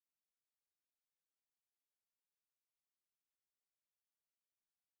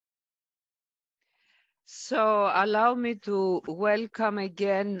So allow me to welcome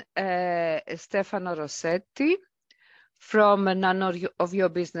again Stefano Rossetti from None of Your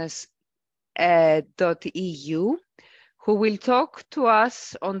Business .eu, who will talk to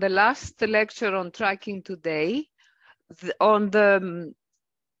us on the last lecture on tracking today on the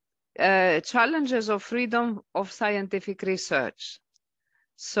challenges of freedom of scientific research.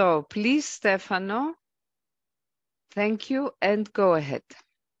 So please, Stefano, thank you and go ahead.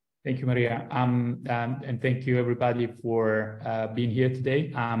 Thank you, Maria, and thank you everybody for being here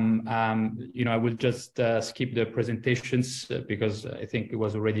today. I will just skip the presentations because I think it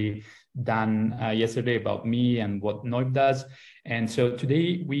was already done yesterday about me and what NOIB does. And so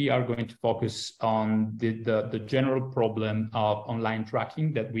today we are going to focus on the general problem of online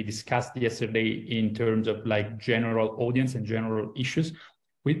tracking that we discussed yesterday in terms of like general audience and general issues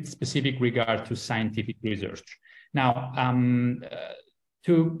with specific regard to scientific research. Now,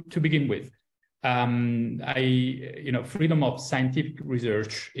 to begin with, freedom of scientific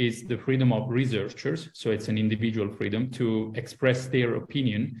research is the freedom of researchers. So it's an individual freedom to express their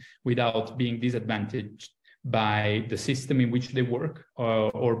opinion without being disadvantaged by the system in which they work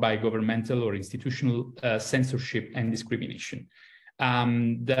or by governmental or institutional censorship and discrimination.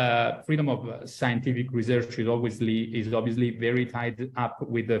 The freedom of scientific research is obviously very tied up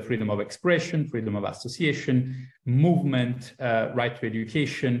with the freedom of expression, freedom of association, movement, right to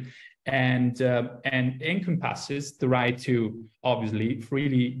education, and encompasses the right to obviously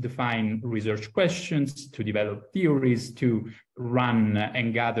freely define research questions, to develop theories, to run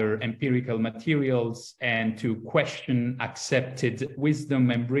and gather empirical materials, and to question accepted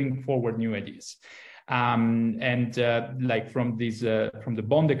wisdom and bring forward new ideas. From the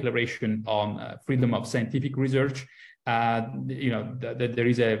Bonn Declaration on freedom of scientific research, there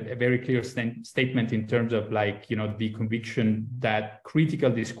is a very clear statement in terms of the conviction that critical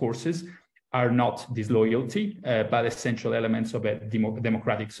discourses are not disloyalty, but essential elements of a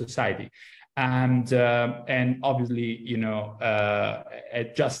democratic society. And obviously,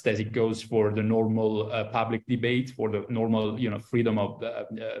 just as it goes for the normal public debate, for the normal, freedom of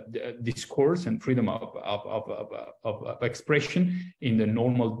discourse and freedom of expression in the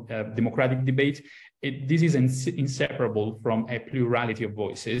normal democratic debate, this is inseparable from a plurality of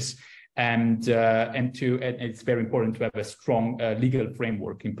voices, and it's very important to have a strong legal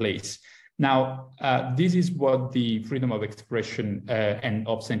framework in place. Now, this is what the freedom of expression and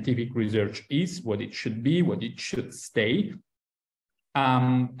of scientific research is, what it should be, what it should stay.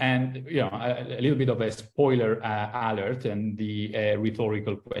 A little bit of a spoiler alert and the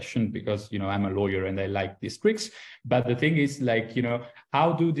rhetorical question, because, I'm a lawyer and I like these tricks. But the thing is,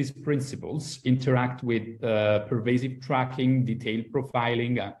 how do these principles interact with pervasive tracking, detailed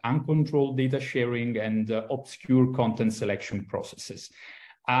profiling, uncontrolled data sharing, and obscure content selection processes?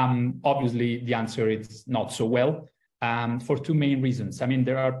 Obviously, the answer is not so well, for two main reasons. I mean,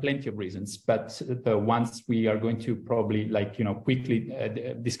 there are plenty of reasons, but the ones we are going to probably quickly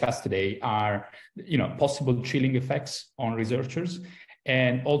discuss today are, possible chilling effects on researchers,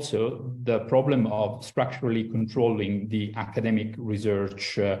 and also the problem of structurally controlling the academic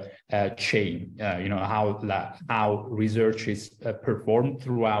research chain, how research is performed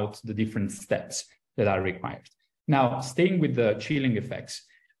throughout the different steps that are required. Now, staying with the chilling effects,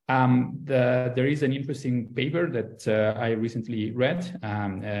 there is an interesting paper that I recently read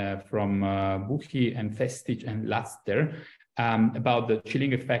from Buchi and Festic and Laster about the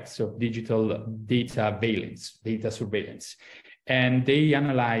chilling effects of digital data surveillance. And they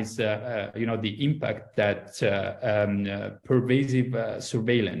analyze, the impact that pervasive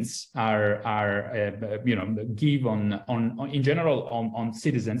surveillance give on in general on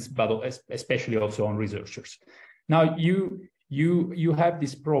citizens, but especially also on researchers. Now, you have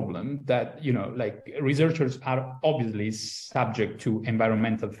this problem that, researchers are obviously subject to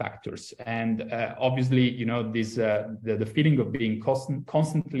environmental factors. And obviously, the feeling of being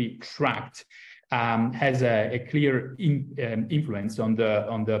constantly tracked has a clear influence on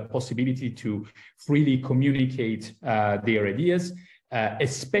the possibility to freely communicate their ideas,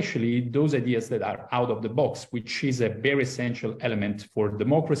 especially those ideas that are out of the box, which is a very essential element for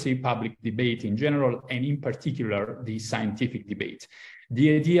democracy, public debate in general, and in particular, the scientific debate.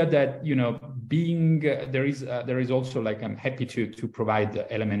 The idea that, there is also, I'm happy to provide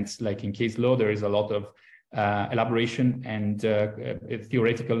elements, like in case law, there is a lot of elaboration and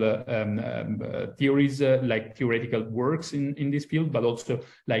theoretical theories, theoretical works in this field, but also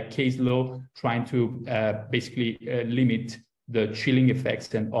case law trying to basically limit the chilling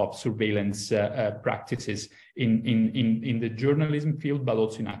effects of surveillance practices in the journalism field, but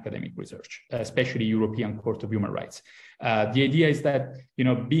also in academic research, especially European Court of Human Rights. The idea is that, you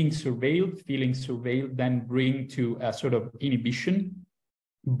know, being surveilled, feeling surveilled, then bring to a sort of inhibition,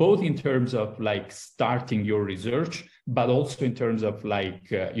 both in terms of like starting your research, but also in terms of like,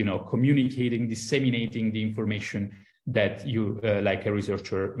 you know, communicating, disseminating the information that you, like a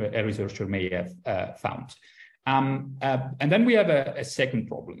researcher may have found. And then we have a second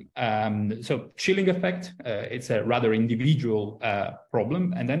problem. So chilling effect, it's a rather individual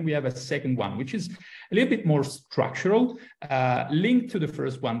problem. And then we have a second one, which is a little bit more structural, linked to the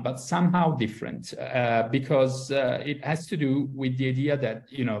first one, but somehow different, because it has to do with the idea that,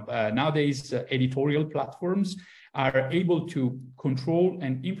 you know, nowadays editorial platforms are able to control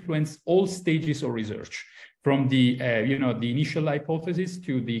and influence all stages of research, from the, you know, the initial hypothesis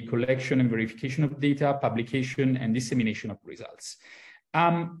to the collection and verification of data, publication and dissemination of results.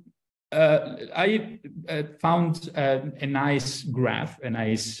 I found a nice graph, a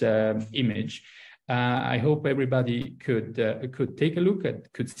nice image. I hope everybody could take a look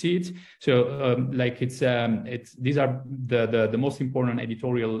at, could see it. So like it's these are the most important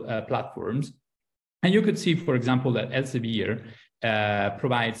editorial platforms. And you could see, for example, that Elsevier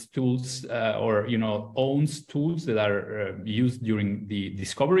provides tools or, you know, owns tools that are used during the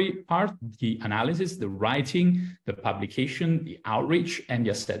discovery part, the analysis, the writing, the publication, the outreach, and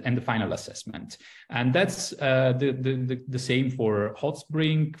the final assessment. And that's the same for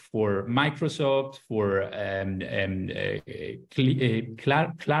Hotspring, for Microsoft, for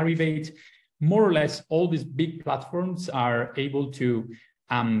Clarivate. More or less, all these big platforms are able to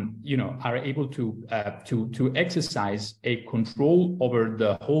you know, are able to exercise a control over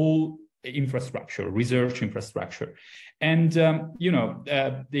the whole infrastructure, research infrastructure. And, you know,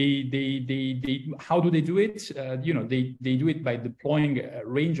 how do they do it? You know, they do it by deploying a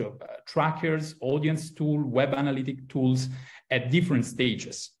range of trackers, audience tool, web analytic tools at different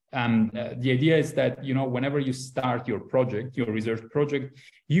stages. The idea is that, you know, whenever you start your project, your research project,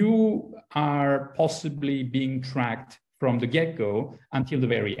 you are possibly being tracked from the get-go until the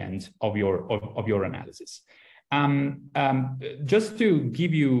very end of your analysis. Just to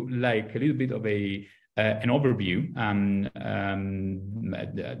give you like a little bit of an overview,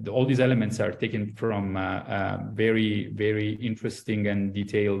 all these elements are taken from very, very interesting and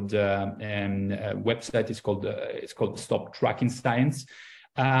detailed website. It's called Stop Tracking Science.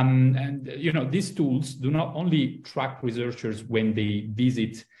 And you know, these tools do not only track researchers when they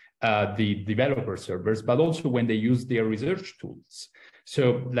visit the developer servers, but also when they use their research tools.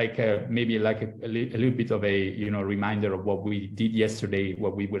 So like maybe like a little bit of a, you know, reminder of what we did yesterday,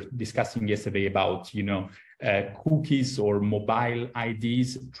 what we were discussing yesterday about, you know, cookies or mobile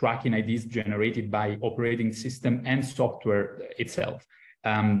IDs, tracking IDs generated by operating system and software itself.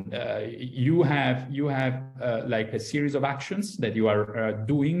 You have like a series of actions that you are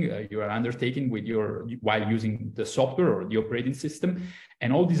doing, you are undertaking with while using the software or the operating system,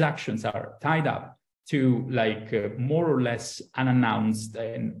 and all these actions are tied up to like more or less unannounced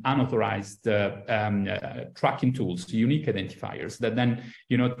and unauthorized tracking tools, unique identifiers that then,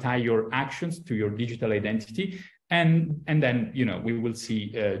 you know, tie your actions to your digital identity. And then, you know, we will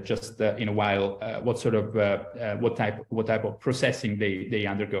see just in a while what sort of what type of processing they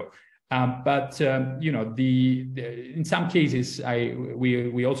undergo. But you know, in some cases,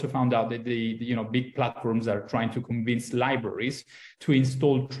 we also found out that you know, big platforms are trying to convince libraries to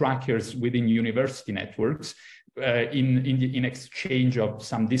install trackers within university networks in exchange of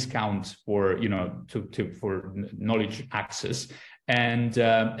some discounts for, you know, for knowledge access. And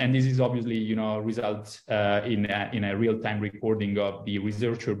this is obviously, you know, results in a real-time recording of the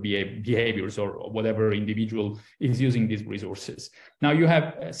researcher behaviors or whatever individual is using these resources. Now you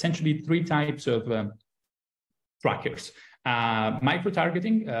have essentially three types of trackers.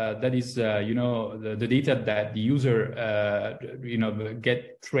 Micro-targeting, that is, you know, the data that the user, you know,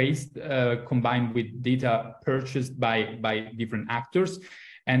 get traced, combined with data purchased by different actors.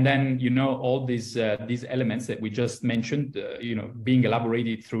 And then, you know, all these elements that we just mentioned, you know, being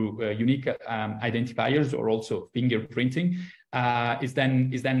elaborated through unique identifiers or also fingerprinting, is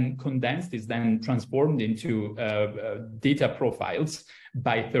then condensed, is then transformed into data profiles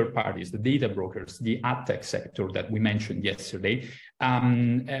by third parties, the data brokers, the ad tech sector that we mentioned yesterday.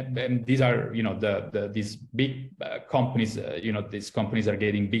 And these are, you know, these big companies, you know, these companies are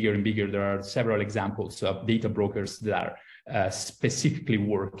getting bigger and bigger. There are several examples of data brokers that are specifically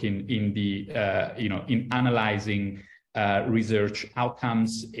working in the, you know, in analyzing research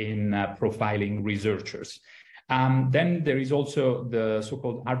outcomes, in profiling researchers. Then there is also the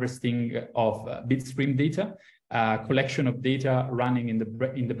so-called harvesting of bitstream data. collection of data running in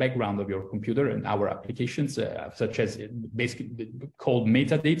the background of your computer and our applications, such as basically called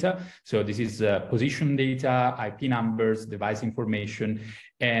metadata. So this is position data, IP numbers, device information,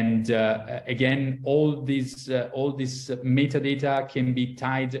 and again, all this metadata can be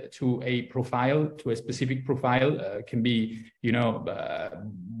tied to a profile, to a specific profile. Can be, you know,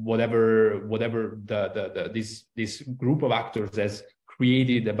 whatever this group of actors has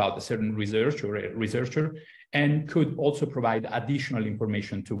created about a certain research or a researcher, and could also provide additional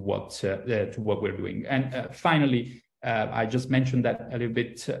information to what we're doing. And finally, I just mentioned that a little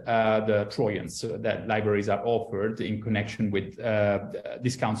bit, the Trojans that libraries are offered in connection with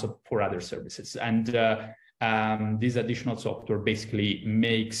discounts for other services. And this additional software basically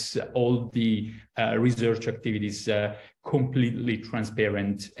makes all the research activities completely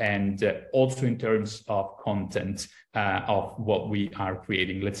transparent, and also in terms of content of what we are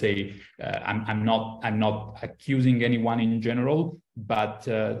creating. Let's say I'm not accusing anyone in general, but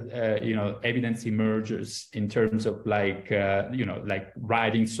you know, evidence emerges in terms of like you know, like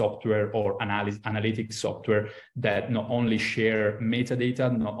writing software or analytics software that not only share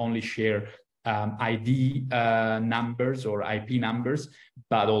metadata, not only share ID numbers or IP numbers,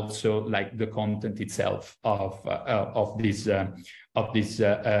 but also like the content itself of our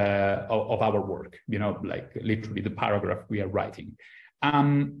work. You know, like literally the paragraph we are writing.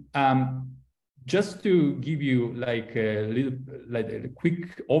 Just to give you like a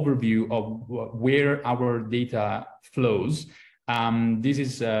quick overview of where our data flows. This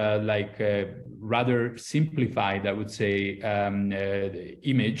is like a rather simplified, I would say,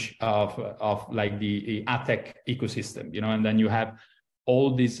 image of like the ad tech ecosystem, you know, and then you have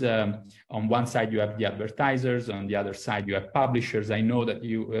all these, on one side you have the advertisers, on the other side you have publishers. I know that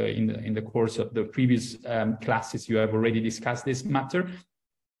you, in the course of the previous classes, you have already discussed this matter.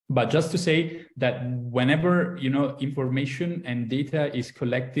 But just to say that whenever, you know, information and data is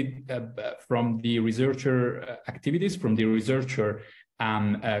collected from the researcher activities, from the researcher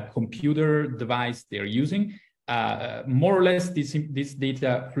computer device they're using, more or less this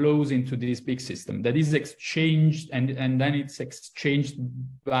data flows into this big system that is exchanged, and then it's exchanged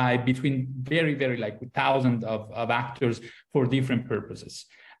between very like thousands of actors for different purposes.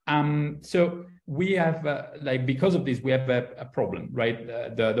 So we have, like, because of this, we have a problem, right?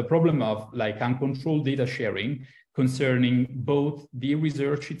 The problem of like uncontrolled data sharing concerning both the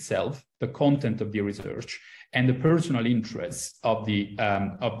research itself, the content of the research, and the personal interests of the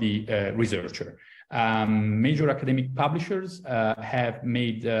researcher. Major academic publishers have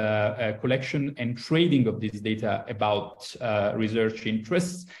made a collection and trading of this data about research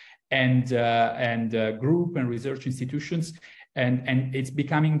interests and group and research institutions. And it's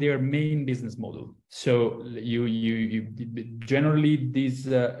becoming their main business model. So you generally, this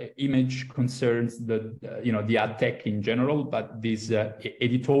image concerns the the ad tech in general, but these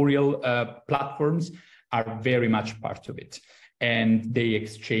editorial platforms are very much part of it, and they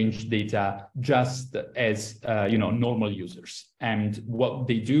exchange data just as normal users. And what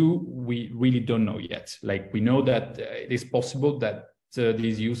they do, we really don't know yet. Like, we know that it is possible that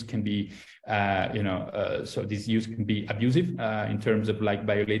this use can be, so this use can be abusive in terms of like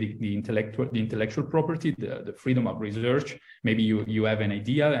violating the intellectual property, the freedom of research. Maybe you have an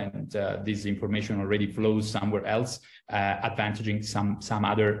idea and this information already flows somewhere else, advantaging some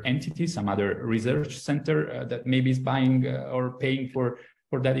other entity, some other research center that maybe is buying or paying for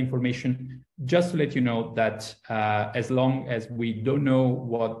that information. Just to let you know that as long as we don't know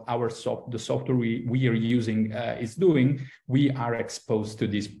what the software we are using is doing, we are exposed to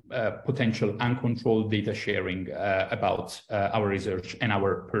this potential uncontrolled data sharing about our research and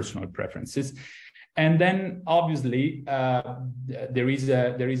our personal preferences. And then obviously there is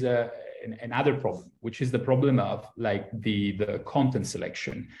another problem, which is the problem of like the content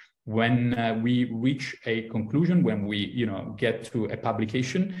selection. When we reach a conclusion, when we get to a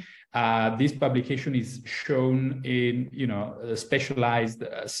publication, this publication is shown in a specialized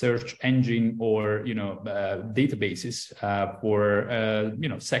search engine or databases for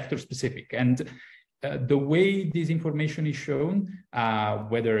sector specific. And the way this information is shown,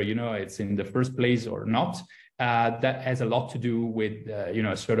 whether it's in the first place or not, that has a lot to do with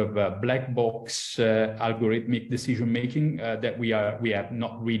sort of a black box algorithmic decision making that we have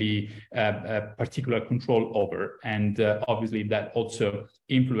not really particular control over, and obviously that also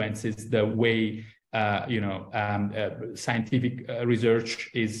influences the way scientific research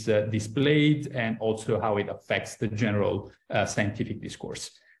is displayed, and also how it affects the general scientific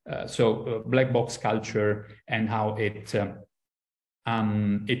discourse. So black box culture and how it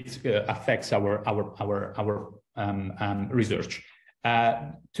affects our research.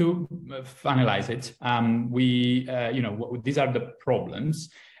 To finalize it, these are the problems,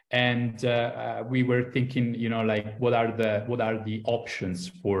 and we were thinking, like what are the options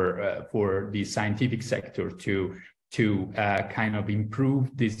for the scientific sector to kind of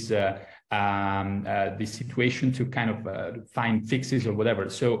improve this situation, to kind of find fixes or whatever.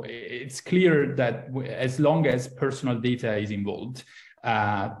 So it's clear that as long as personal data is involved,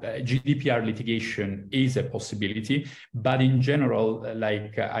 GDPR litigation is a possibility, but in general,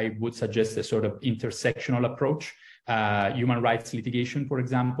 I would suggest a sort of intersectional approach. Human rights litigation, for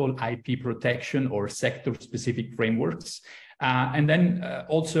example, IP protection or sector-specific frameworks, and then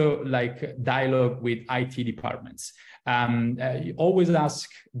also dialogue with IT departments. Always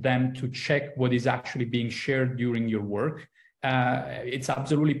ask them to check what is actually being shared during your work. It's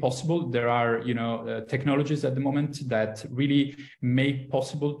absolutely possible. There are, technologies at the moment that really make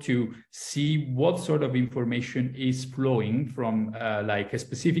possible to see what sort of information is flowing from a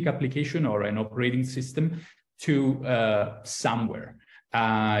specific application or an operating system to somewhere.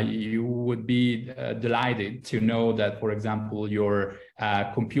 You would be delighted to know that, for example, your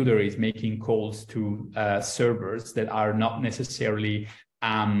computer is making calls to servers that are not necessarily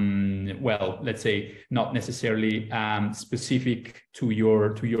let's say not necessarily specific to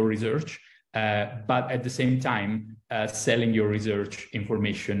your research, but at the same time selling your research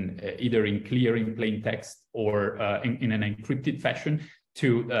information either in plain text or in an encrypted fashion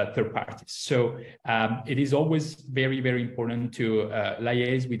to third parties. So it is always very, very important to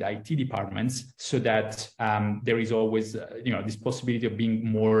liaise with IT departments so that there is always this possibility of being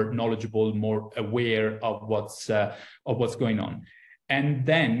more knowledgeable, more aware of what's going on. And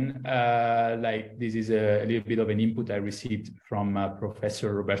then, this is a little bit of an input I received from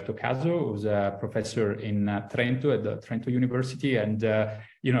Professor Roberto Caso, who's a professor in Trento at the Trento University, and a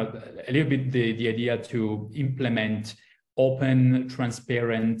little bit the idea to implement open,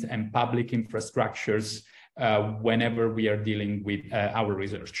 transparent, and public infrastructures whenever we are dealing with our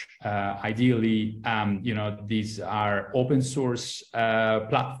research. Ideally, these are open source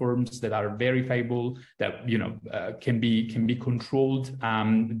platforms that are verifiable, that can be controlled.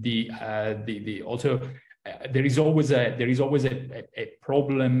 Also, there is always a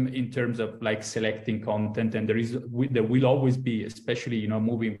problem in terms of selecting content, and there will always be, especially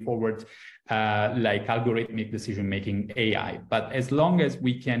moving forward, algorithmic decision making, AI. But as long as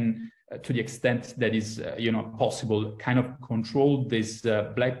we can, to the extent that is possible, kind of control this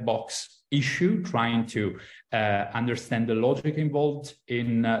black box issue, trying to understand the logic involved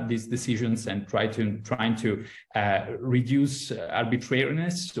in these decisions, and trying to reduce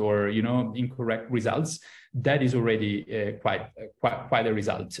arbitrariness or incorrect results, that is already quite a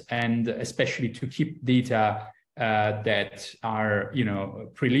result. And especially to keep data that are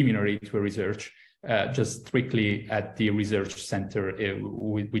preliminary to a research just strictly at the research center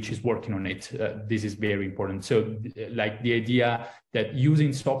which is working on it. This is very important. So the idea that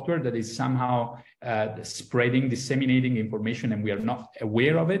using software that is somehow disseminating information and we are not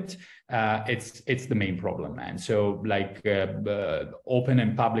aware of it, it's the main problem. And so open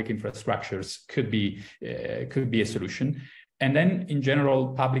and public infrastructures could be a solution. And then in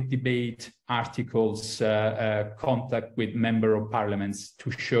general, public debate, articles, contact with member of parliaments to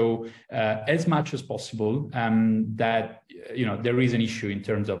show as much as possible that there is an issue in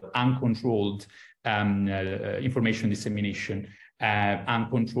terms of uncontrolled information dissemination,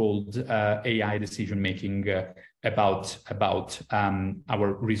 uncontrolled AI decision making about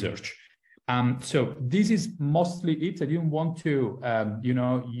our research. So this is mostly it. I didn't want to,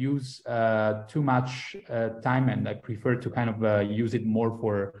 use too much time, and I prefer to kind of use it more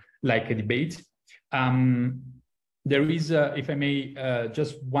for a debate. There is, if I may,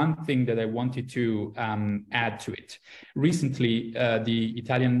 just one thing that I wanted to add to it. Recently, the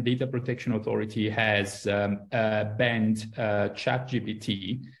Italian Data Protection Authority has banned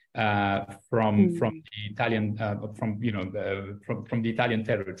ChatGPT from the Italian from the Italian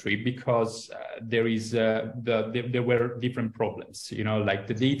territory, because there were different problems.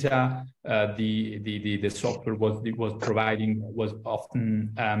 The data the software was providing was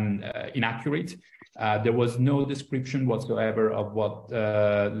often inaccurate. There was no description whatsoever of what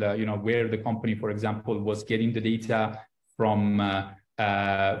where the company, for example, was getting the data from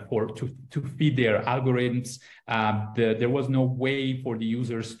to feed their algorithms. There was no way for the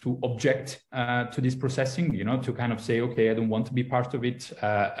users to object to this processing, to kind of say, okay, I don't want to be part of it,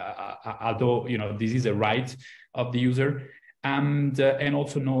 although this is a right of the user. And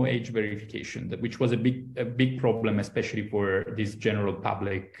also no age verification, which was a big problem, especially for these general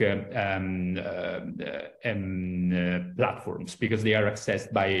public platforms, because they are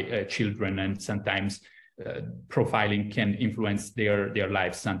accessed by children, and sometimes profiling can influence their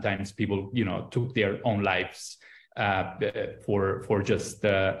lives. Sometimes people, you know, took their own lives for just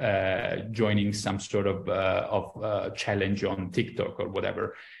joining some sort of challenge on TikTok or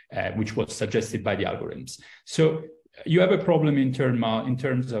whatever, which was suggested by the algorithms. So you have a problem in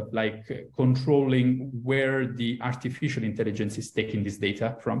terms of like controlling where the artificial intelligence is taking this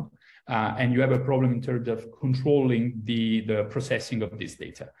data from, and you have a problem in terms of controlling the processing of this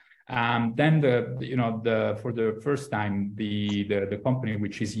data. Then for the first time, the company,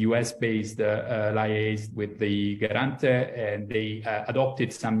 which is US-based, liaised with the Garante, and they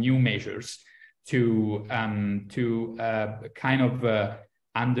adopted some new measures to kind of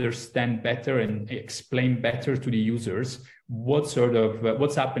understand better and explain better to the users what's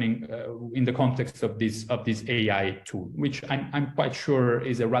happening in the context of this AI tool, which I'm quite sure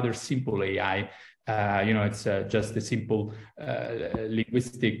is a rather simple AI. It's just a simple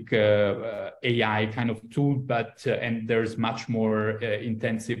linguistic AI kind of tool, but and there's much more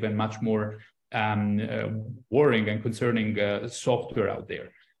intensive and much more worrying and concerning software out there.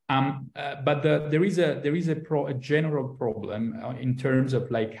 But there is a general problem in terms of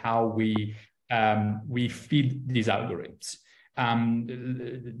like how we feed these algorithms.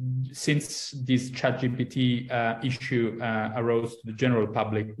 Since this ChatGPT issue arose to the general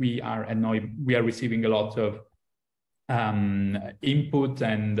public, we are receiving a lot of input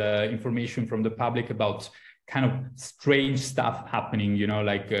and information from the public about kind of strange stuff happening,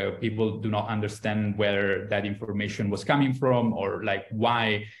 like people do not understand where that information was coming from, or like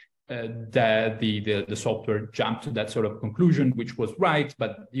why the software jumped to that sort of conclusion, which was right,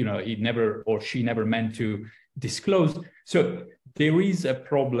 but it never, or she never meant to disclose. So there is a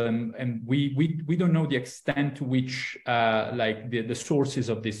problem, and we don't know the extent to which like the sources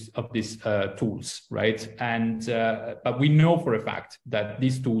of these tools, right? And but we know for a fact that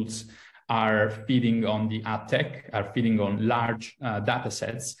these tools are feeding on the ad tech, are feeding on large data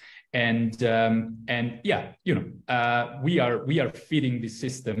sets. And yeah, we are feeding the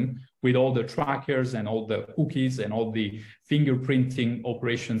system with all the trackers and all the cookies and all the fingerprinting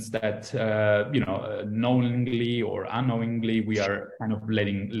operations that knowingly or unknowingly we are kind of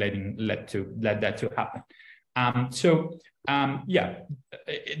let that to happen. Yeah,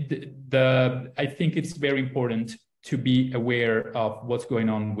 I think it's very important to be aware of what's going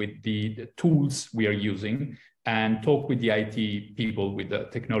on with the tools we are using, and talk with the IT people, with the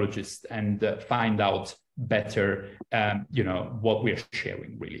technologists, and find out better, what we're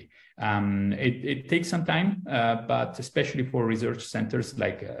sharing, really. It takes some time, but especially for research centers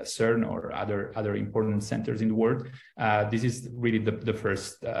like CERN or other important centers in the world, this is really the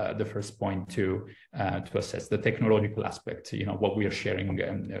first point to assess the technological aspect, what we are sharing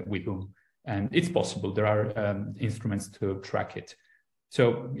with whom. And it's possible. There are instruments to track it.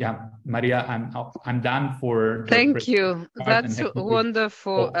 So yeah, Maria, I'm done for. Thank you. That's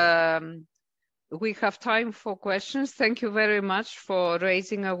wonderful. We have time for questions. Thank you very much for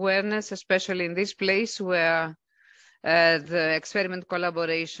raising awareness, especially in this place where the experiment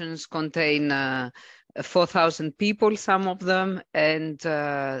collaborations contain 4,000 people, some of them, and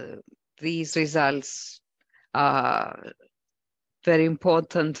these results are very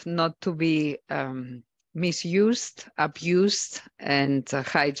important not to be misused, abused, and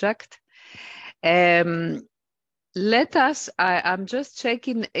hijacked. I'm just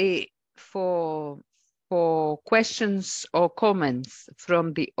checking for questions or comments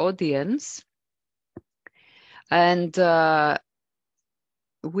from the audience. And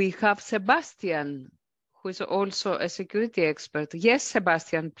we have Sebastian, who is also a security expert. Yes,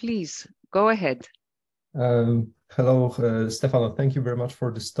 Sebastian, please go ahead. Hello, Stefano. Thank you very much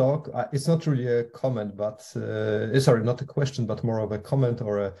for this talk. It's not really a comment, but sorry, not a question, but more of a comment,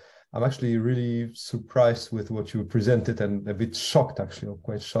 or I'm actually really surprised with what you presented, and a bit shocked, actually. I'm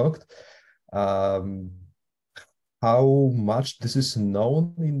quite shocked. How much this is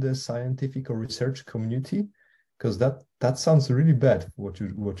known in the scientific or research community? Because that sounds really bad, what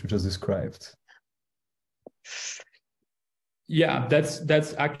you just described. Yeah, that's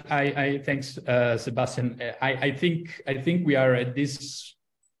thanks, Sebastian. I think we are at this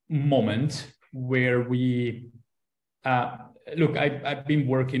moment where we look. I've been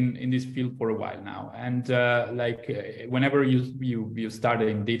working in this field for a while now, and whenever you start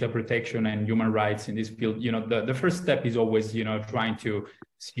in data protection and human rights in this field, the first step is always trying to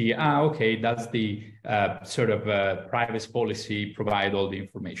see, okay, that's the sort of privacy policy provide all the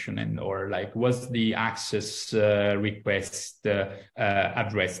information, and or like was the access request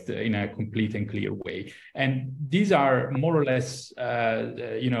addressed in a complete and clear way. And these are more or less,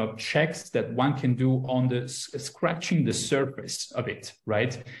 checks that one can do on the scratching the surface of it,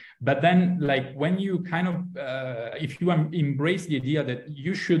 right? But then like when you kind of, if you embrace the idea that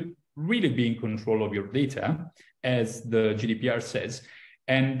you should really be in control of your data, as the GDPR says,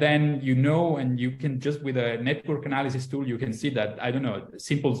 and then and you can just with a network analysis tool, you can see that, I don't know,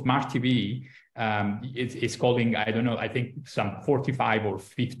 simple smart TV is calling, I don't know, I think some 45 or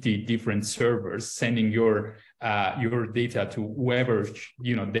 50 different servers sending your data to whoever,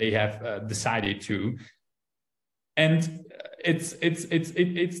 they have decided to. And it's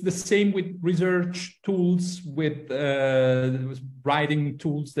the same with research tools, with writing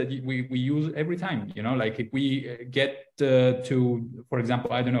tools that we use every time. Like if we get to, for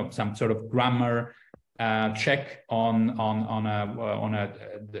example, I don't know, some sort of grammar check on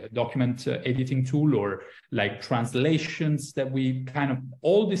a document editing tool, or like translations that we kind of,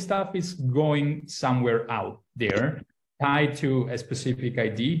 all this stuff is going somewhere out there, tied to a specific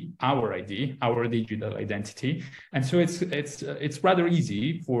ID, our digital identity. And so it's rather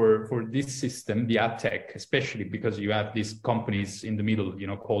easy for this system, the ad tech, especially because you have these companies in the middle,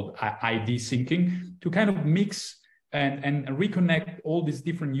 called ID syncing, to kind of mix and reconnect all these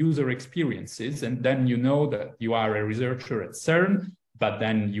different user experiences. And then that you are a researcher at CERN, but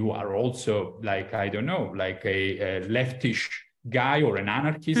then you are also like, I don't know, like a leftish guy or an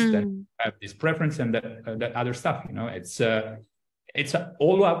anarchist that have this preference and that other stuff. It's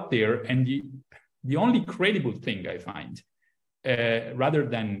all out there. And the only credible thing I find, rather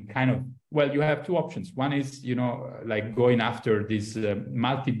than kind of, well, you have two options. One is, like going after this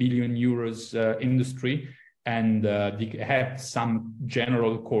multi-billion euros industry and have some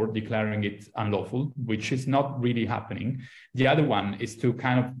general court declaring it unlawful, which is not really happening. The other one is to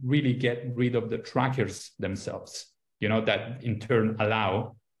kind of really get rid of the trackers themselves, that in turn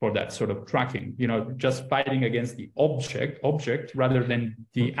allow for that sort of tracking, just fighting against the object rather than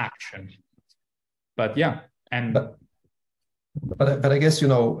the action. But yeah, and but I guess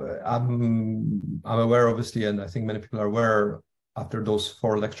I'm aware, obviously, and I think many people are aware after those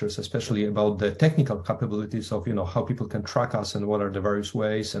 4 lectures, especially about the technical capabilities of how people can track us and what are the various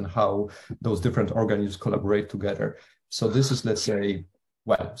ways and how those different organisms collaborate together. So this is, let's say,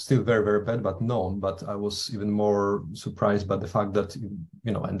 well, still very, very bad, but known. But I was even more surprised by the fact that,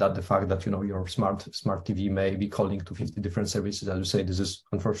 your smart TV may be calling to 50 different services. As you say, this is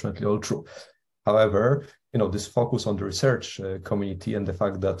unfortunately all true. However, this focus on the research community and the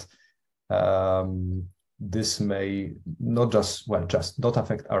fact that this may not just not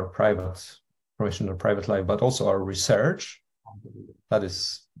affect our private professional private life, but also our research. That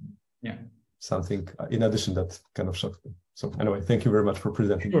is something in addition that kind of shocked me. So anyway, thank you very much for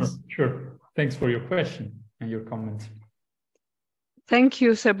presenting this. Sure. Thanks for your question and your comment. Thank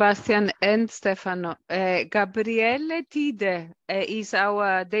you, Sebastian and Stefano. Gabriele Tide is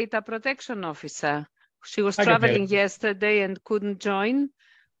our data protection officer. She was traveling yesterday and couldn't join,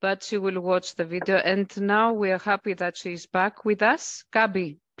 but she will watch the video. And now we are happy that she's back with us.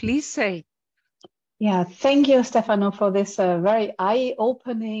 Gabi, please say. Yeah, thank you, Stefano, for this very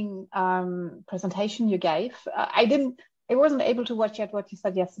eye-opening presentation you gave. I wasn't able to watch yet what you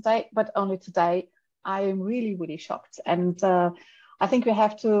said yesterday, but only today. I am really, really shocked. And I think we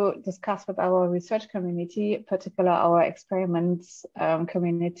have to discuss with our research community, particularly our experiments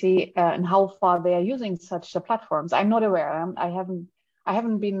community, and how far they are using such platforms. I'm not aware. I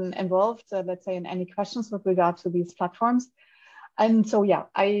haven't been involved, let's say, in any questions with regard to these platforms. And so, yeah,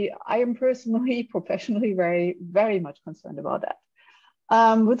 I am personally, professionally, very, very much concerned about that.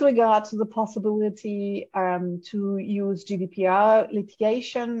 With regard to the possibility to use GDPR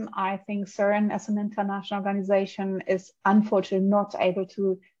litigation, I think CERN as an international organization is unfortunately not able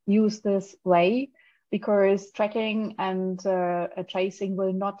to use this way, because tracking and tracing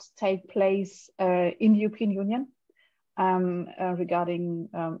will not take place in the European Union regarding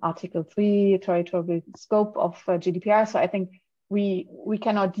Article 3, territorial scope of GDPR. So I think we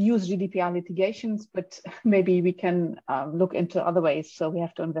cannot use GDPR litigations, but maybe we can look into other ways. So we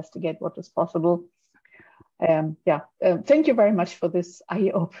have to investigate what is possible. Thank you very much for this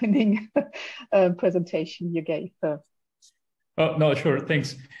eye-opening presentation you gave. Oh, no, sure,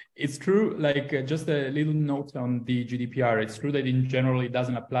 thanks. It's true, like just a little note on the GDPR. It's true that in general it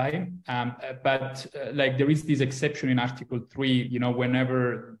doesn't apply, but like there is this exception in Article 3,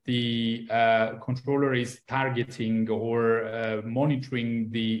 whenever the controller is targeting or monitoring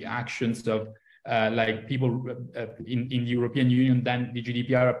the actions of like people in the European Union, then the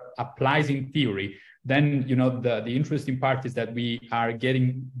GDPR applies in theory. Then, you know, the interesting part is that we are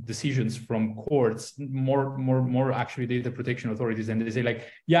getting decisions from courts, more actually data protection authorities, and they say like,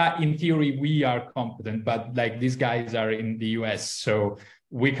 yeah, in theory we are competent, but like these guys are in the US, so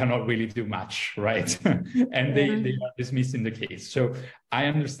we cannot really do much, right? And they are dismissing the case. So I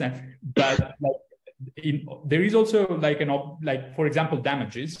understand, but like there is also like for example,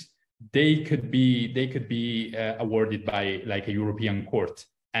 damages. They could be awarded by like a European court.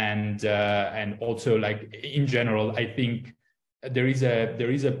 And also, like in general, I think there is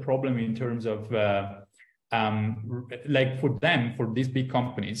a problem in terms of like for these big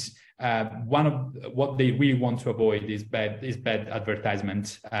companies, one of what they really want to avoid is bad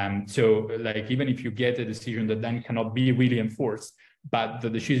advertisement. So like even if you get a decision that then cannot be really enforced, but the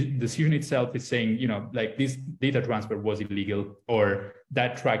decision itself is saying, you know, like this data transfer was illegal or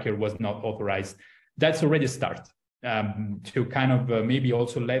that tracker was not authorized, that's already a start. To kind of maybe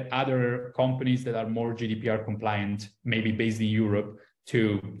also let other companies that are more GDPR compliant, maybe based in Europe,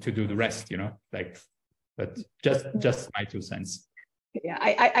 to do the rest, you know, like, but just my 2 cents. Yeah,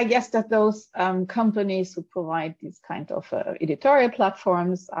 I guess that those companies who provide these kind of editorial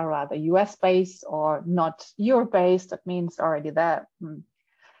platforms are rather US based or not Europe based. That means already the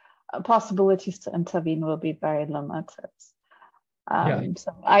possibilities to intervene will be very limited.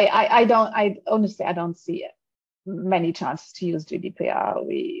 So I honestly don't see it many chances to use GDPR.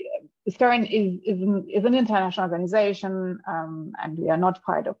 Stern is an international organization, and we are not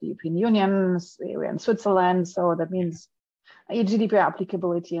part of the European Union. We're in Switzerland, so that means GDPR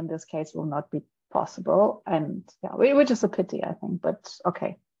applicability in this case will not be possible, and yeah, which is a pity, I think. But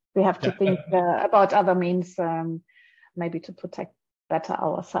okay, we have to think about other means, maybe to protect better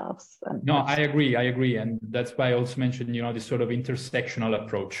ourselves. And no, I agree, and that's why I also mentioned, you know, this sort of intersectional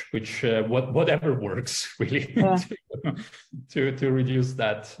approach, which whatever works really to reduce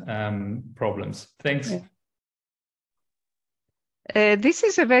that problems. Thanks. Yeah. This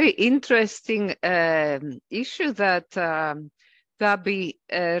is a very interesting issue that Gabi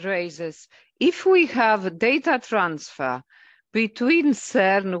raises. If we have data transfer between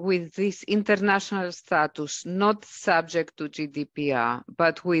CERN with this international status, not subject to GDPR,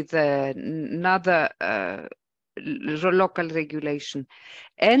 but with another local regulation,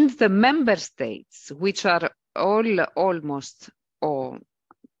 and the member states, which are almost all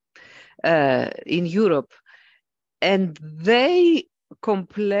in Europe, and they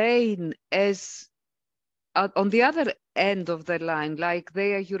complain as on the other end of the line, like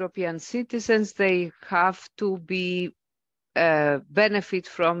they are European citizens, they have to be benefit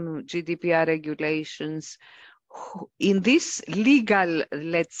from GDPR regulations. In this legal,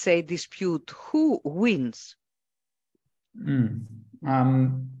 let's say, dispute, who wins? Look,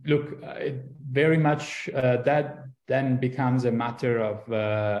 very much that then becomes a matter of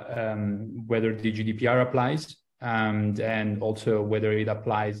whether the GDPR applies and also whether it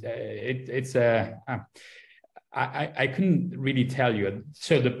applies. I couldn't really tell you.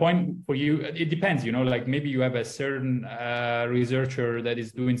 So the point for you, it depends, you know, like maybe you have a certain researcher that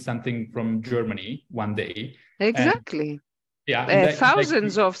is doing something from Germany one day. Exactly.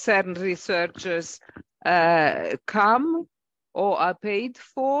 Thousands of CERN researchers come or are paid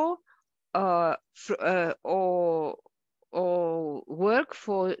for or work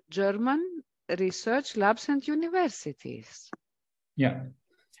for German research labs and universities. Yeah.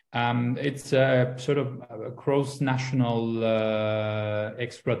 It's a sort of a cross-national,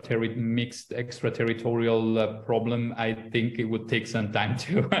 mixed extraterritorial problem. I think it would take some time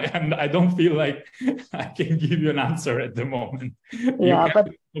to, and I don't feel like I can give you an answer at the moment. Yeah, you but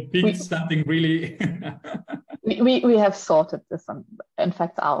pick something really. we have sorted this, in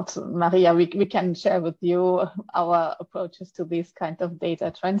fact, out. Maria, we can share with you our approaches to these kind of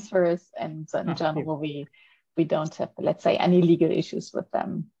data transfers, and in general, we don't have, let's say, any legal issues with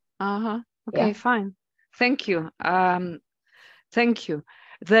them. Okay, fine. Thank you. Thank you.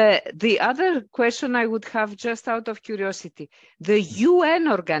 The other question I would have, just out of curiosity, the UN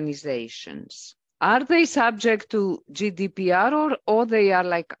organizations, are they subject to GDPR or they are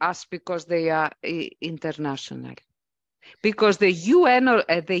like us because they are international? Because the UN or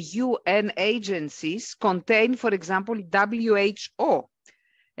the UN agencies contain, for example, WHO,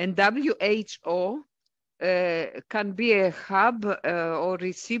 and WHO can be a hub or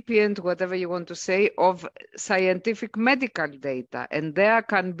recipient, whatever you want to say, of scientific medical data. And there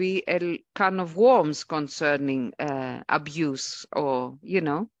can be a can of worms concerning abuse or, you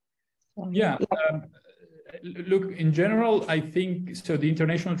know. Yeah. Look, in general, I think so. The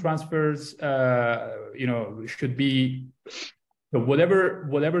international transfers, you know, should be So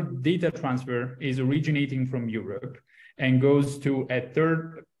whatever data transfer is originating from Europe and goes to a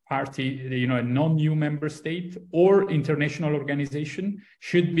third party, a non-EU member state or international organization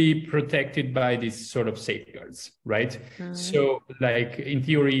should be protected by these sort of safeguards, right? So, like in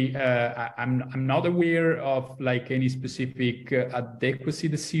theory, I'm not aware of like any specific adequacy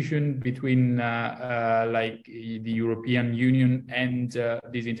decision between like the European Union and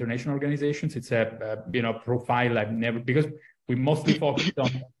these international organizations. It's a profile I've never, because we mostly focused on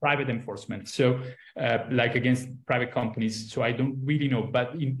private enforcement, so like against private companies. So I don't really know,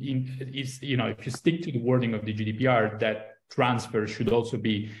 but if you stick to the wording of the GDPR, that transfer should also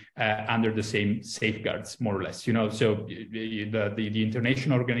be under the same safeguards, more or less. So the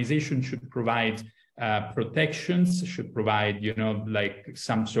international organization should provide protections, should provide like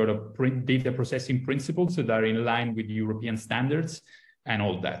some sort of data processing principles that are in line with European standards and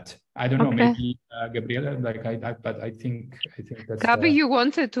all that. I don't know, maybe Gabriela, but I think that's... Gabi, you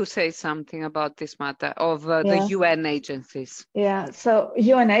wanted to say something about this matter of the UN agencies. Yeah, so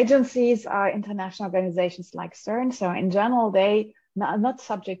UN agencies are international organizations like CERN. So in general, they are not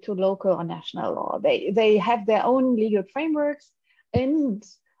subject to local or national law. They have their own legal frameworks. And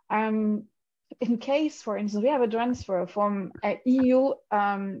in case, for instance, we have a transfer from an EU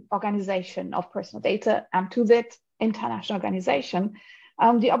organization of personal data to that international organization,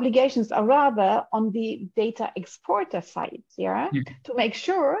 the obligations are rather on the data exporter side, to make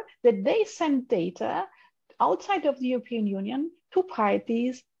sure that they send data outside of the European Union to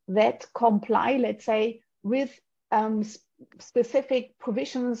parties that comply, let's say, with specific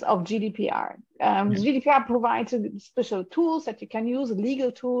provisions of GDPR. GDPR provides special tools that you can use,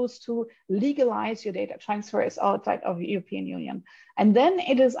 legal tools to legalize your data transfers outside of the European Union. And then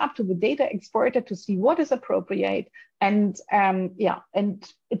it is up to the data exporter to see what is appropriate and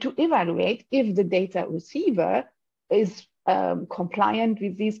to evaluate if the data receiver is compliant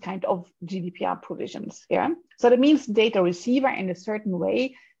with these kind of GDPR provisions. So that means data receiver in a certain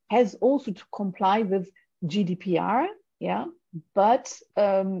way has also to comply with GDPR, but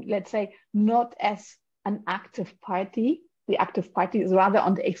let's say not as an active party. The active party is rather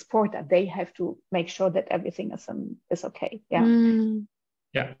on the exporter. They have to make sure that everything is okay.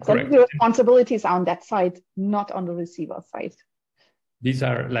 Yeah, so correct. the responsibilities are on that side, not on the receiver side. These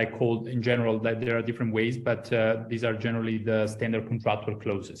are like called in general, that there are different ways, but these are generally the standard contractual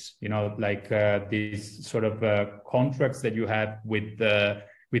clauses, like these sort of contracts that you have with a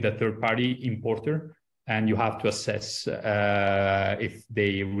third party importer, and you have to assess if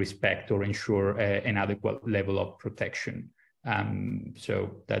they respect or ensure an adequate level of protection.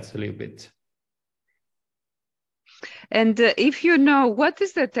 So that's a little bit. And if you know, what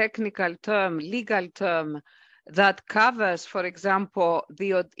is the technical term, legal term, that covers, for example,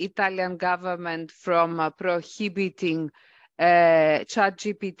 the Italian government from prohibiting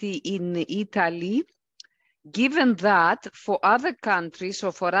ChatGPT in Italy, given that for other countries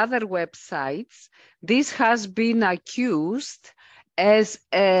or for other websites, this has been accused as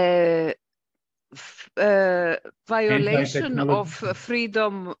a violation of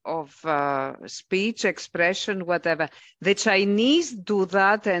freedom of speech, expression, whatever. The Chinese do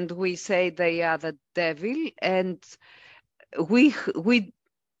that, and we say they are the devil. And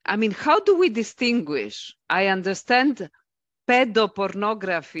I mean, how do we distinguish? I understand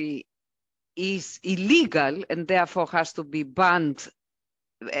pedopornography is illegal and therefore has to be banned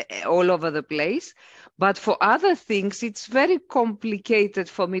all over the place. But for other things, it's very complicated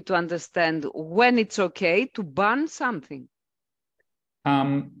for me to understand when it's okay to ban something.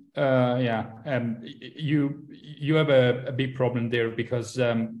 You have a big problem there, because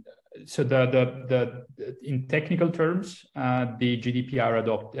so in technical terms, the GDPR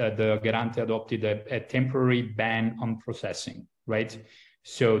the Garante adopted a temporary ban on processing, right?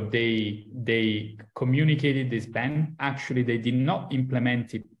 So they communicated this ban. Actually, they did not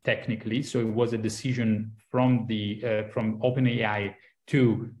implement it technically. So it was a decision from OpenAI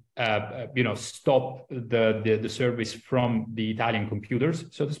to stop the service from the Italian computers,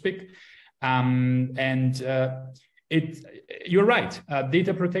 so to speak. You're right.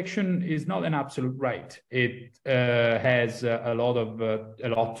 Data protection is not an absolute right. It has a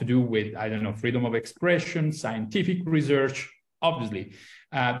lot to do with, I don't know, freedom of expression, scientific research. Obviously,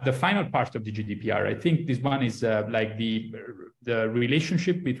 the final part of the GDPR, I think this one is like the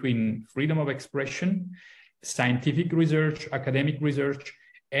relationship between freedom of expression, scientific research, academic research,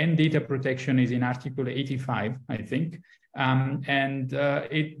 and data protection is in Article 85, I think.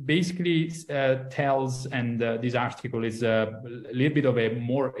 It basically tells, and this article is a little bit of a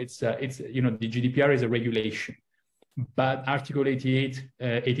more, the GDPR is a regulation. but Article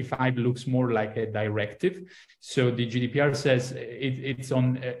 85 looks more like a directive. So the GDPR says it's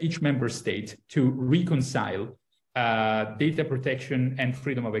on each member state to reconcile data protection and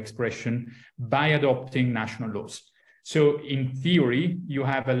freedom of expression by adopting national laws. So in theory, you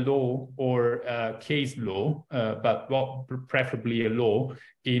have a law or a case law, but preferably a law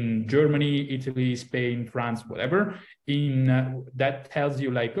in Germany, Italy, Spain, France, whatever, that tells you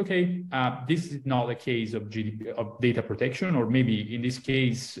like, okay, this is not a case of data protection, or maybe in this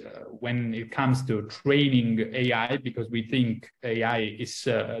case, when it comes to training AI, because we think AI is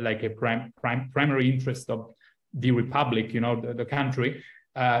like a primary interest of the Republic, the country.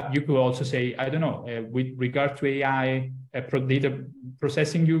 You could also say, I don't know, with regard to AI data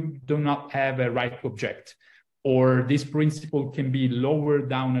processing, you do not have a right to object, or this principle can be lowered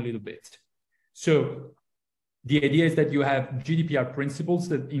down a little bit. So the idea is that you have GDPR principles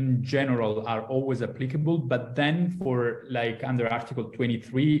that in general are always applicable, but then for like under Article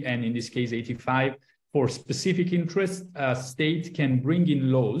 23, and in this case 85, for specific interests, a state can bring in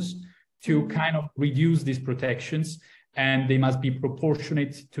laws to kind of reduce these protections, and they must be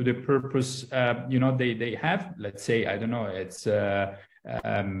proportionate to the purpose they have. Let's say, I don't know, it's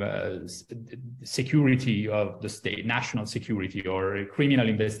security of the state, national security, or criminal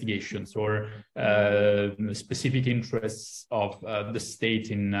investigations, or specific interests of the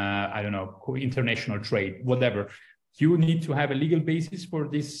state in, I don't know, international trade, whatever. You need to have a legal basis for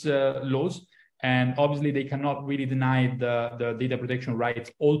these laws. And obviously, they cannot really deny the data protection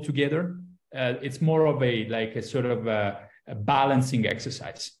rights altogether. It's more of a sort of a balancing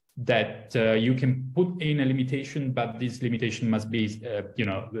exercise that you can put in a limitation, but this limitation must be,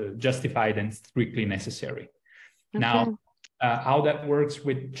 justified and strictly necessary. Okay. Now, how that works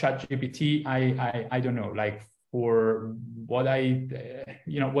with ChatGPT, I don't know. Like for what I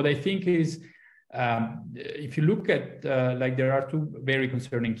think is. If you look at there are two very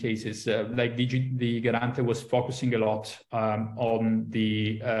concerning cases. Like the Garante was focusing a lot on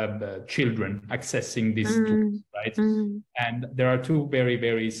the children accessing these tools, right? And there are two very,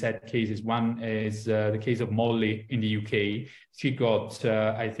 very sad cases. One is the case of Molly in the UK. She got,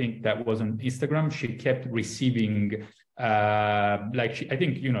 I think that was on Instagram. She kept receiving. I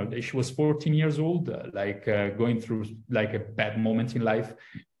think she was 14 years old, going through like a bad moment in life.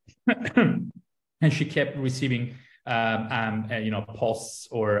 And she kept receiving, posts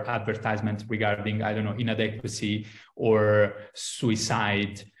or advertisements regarding, I don't know, inadequacy or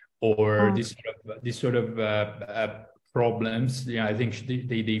suicide or this sort of problems. I think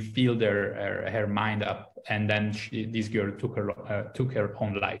they filled her mind up, and then this girl took her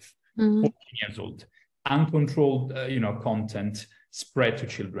own life. 14 years old, uncontrolled, content spread to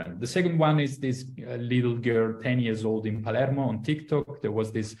children. The second one is this little girl, 10 years old in Palermo on TikTok. There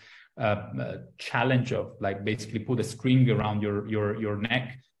was this challenge of basically put a string around your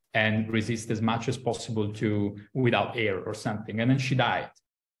neck and resist as much as possible without air or something, and then she died,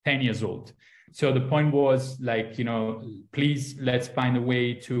 10 years old. So the point was please, let's find a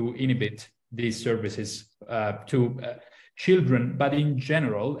way to inhibit these services to children, but in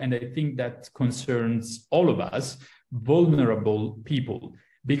general, and I think that concerns all of us, vulnerable people,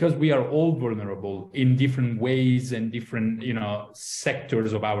 because we are all vulnerable in different ways and different,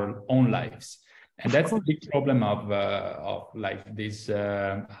 sectors of our own lives. And that's the big problem of this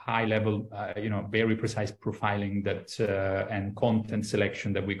high level, very precise profiling that and content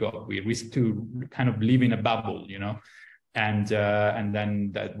selection that we got. We risk to kind of live in a bubble, and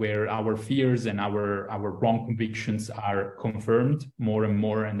then that where our fears and our wrong convictions are confirmed more and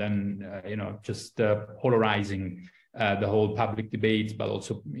more, and then, just polarizing the whole public debate, but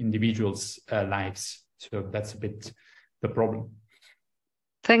also individuals' lives. So that's a bit the problem.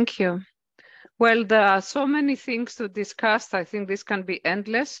 Thank you. Well, there are so many things to discuss. I think this can be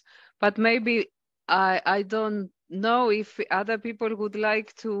endless, but maybe I don't know if other people would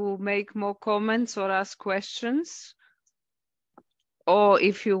like to make more comments or ask questions. Or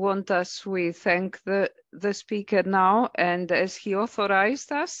if you want us, we thank the speaker now, and as he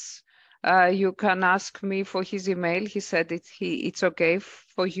authorized us, you can ask me for his email. He said it's okay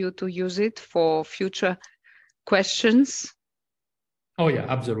for you to use it for future questions. Oh yeah,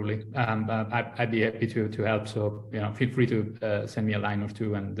 absolutely. I'd be happy to help. So feel free to send me a line or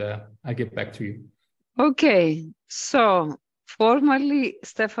two, and I'll get back to you. Okay. So formally,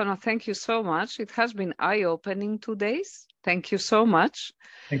 Stefano, thank you so much. It has been eye-opening 2 days. Thank you so much.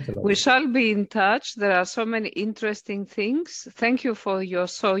 Thanks a lot. We shall be in touch. There are so many interesting things. Thank you for your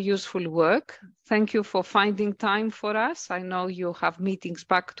so useful work. Thank you for finding time for us. I know you have meetings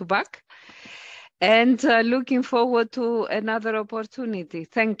back to back. And looking forward to another opportunity.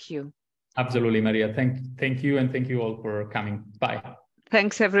 Thank you. Absolutely, Maria. Thank you, and thank you all for coming. Bye.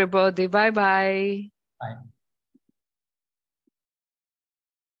 Thanks, everybody. Bye-bye. Bye.